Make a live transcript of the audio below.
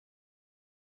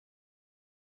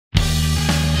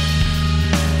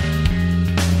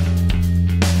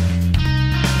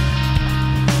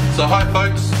So hi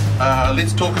folks,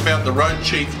 let's talk about the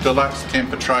RoadCHIEF Deluxe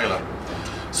camper trailer.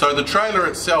 So the trailer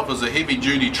itself is a heavy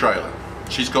duty trailer.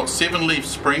 She's got 7-leaf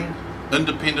spring,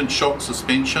 independent shock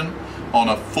suspension on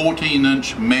a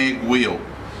 14-inch mag wheel.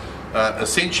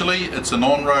 Essentially it's an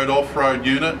on-road, off-road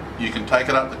unit. You can take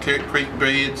it up the creek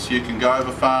beds, you can go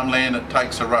over farmland, it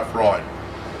takes a rough ride.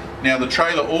 Now the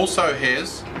trailer also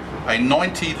has a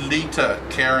 90-litre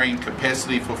carrying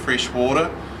capacity for fresh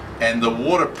water, and the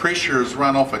water pressure is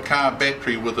run off a car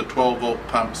battery with a 12-volt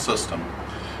pump system.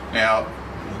 Now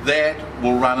that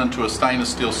will run into a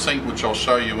stainless steel sink, which I'll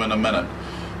show you in a minute.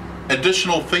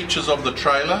 Additional features of the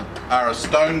trailer are a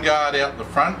stone guard out the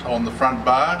front on the front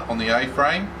bar on the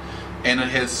A-frame, and it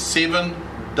has 7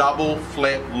 double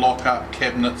flat lock-up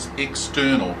cabinets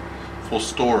external for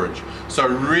storage. So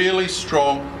really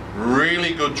strong,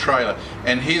 really good trailer.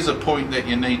 And here's a point that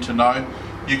you need to know.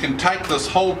 You can take this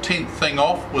whole tent thing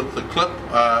off with the clip,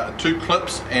 2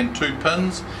 clips and 2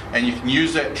 pins, and you can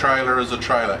use that trailer as a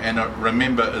trailer. And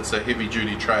remember, it's a heavy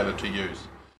duty trailer to use.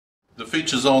 The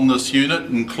features on this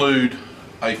unit include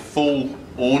a full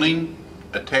awning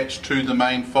attached to the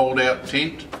main fold-out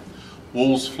tent,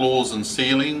 walls, floors and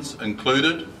ceilings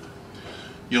included.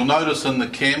 You'll notice in the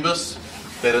canvas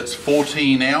that it's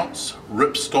 14-ounce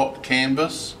ripstop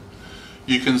canvas.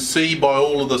 You can see by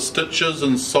all of the stitches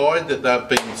inside that they've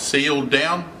been sealed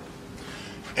down,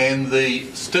 and the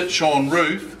stitch on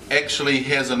roof actually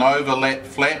has an overlap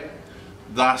flap,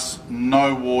 thus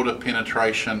no water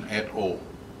penetration at all.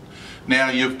 Now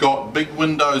you've got big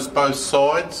windows both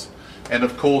sides, and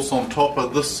of course on top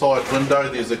of this side window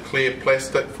there's a clear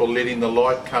plastic for letting the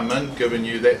light come in, giving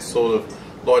you that sort of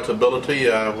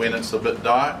lightability when it's a bit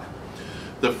dark.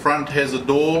 The front has a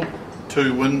door,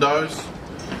 2 windows,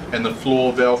 and the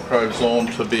floor velcros on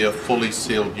to be a fully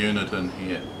sealed unit in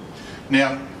here.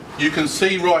 Now you can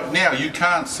see right now you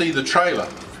can't see the trailer,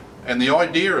 and the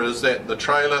idea is that the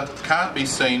trailer can't be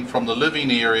seen from the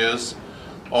living areas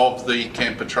of the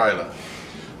camper trailer.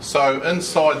 So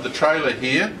inside the trailer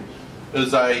here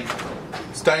is a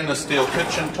stainless steel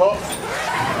kitchen top,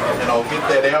 and I'll get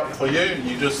that out for you.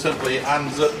 You just simply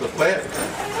unzip the flap,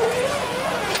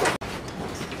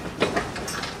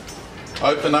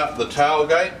 open up the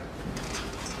tailgate,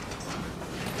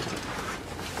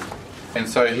 and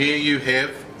so here you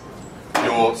have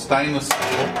your stainless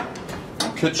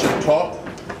steel kitchen top,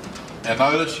 and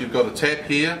notice you've got a tap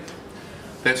here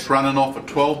that's running off a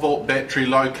 12-volt battery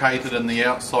located in the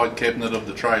outside cabinet of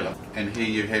the trailer, and here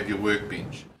you have your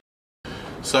workbench.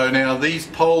 So now these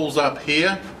poles up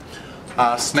here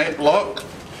are snap lock.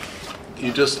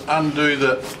 You just undo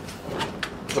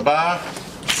the bar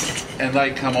and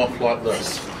they come off like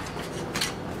this.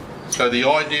 So the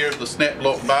idea of the snap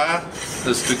lock bar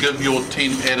is to give your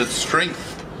tent added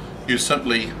strength. You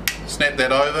simply snap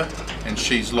that over and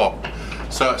she's locked.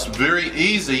 So it's very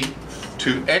easy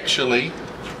to actually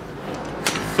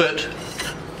fit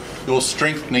your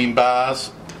strengthening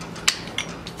bars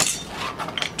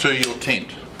to your tent.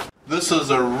 This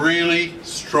is a really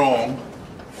strong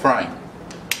frame.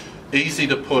 Easy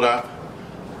to put up,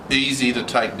 easy to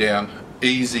take down,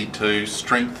 easy to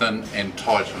strengthen and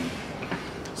tighten.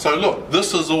 So look,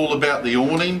 this is all about the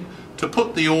awning. To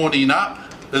put the awning up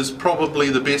is probably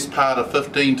the best part of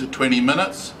 15 to 20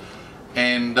 minutes,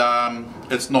 and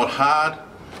it's not hard,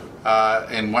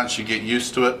 and once you get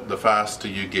used to it, the faster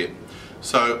you get.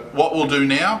 So what we'll do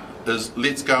now is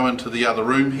let's go into the other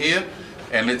room here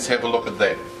and let's have a look at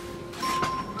that.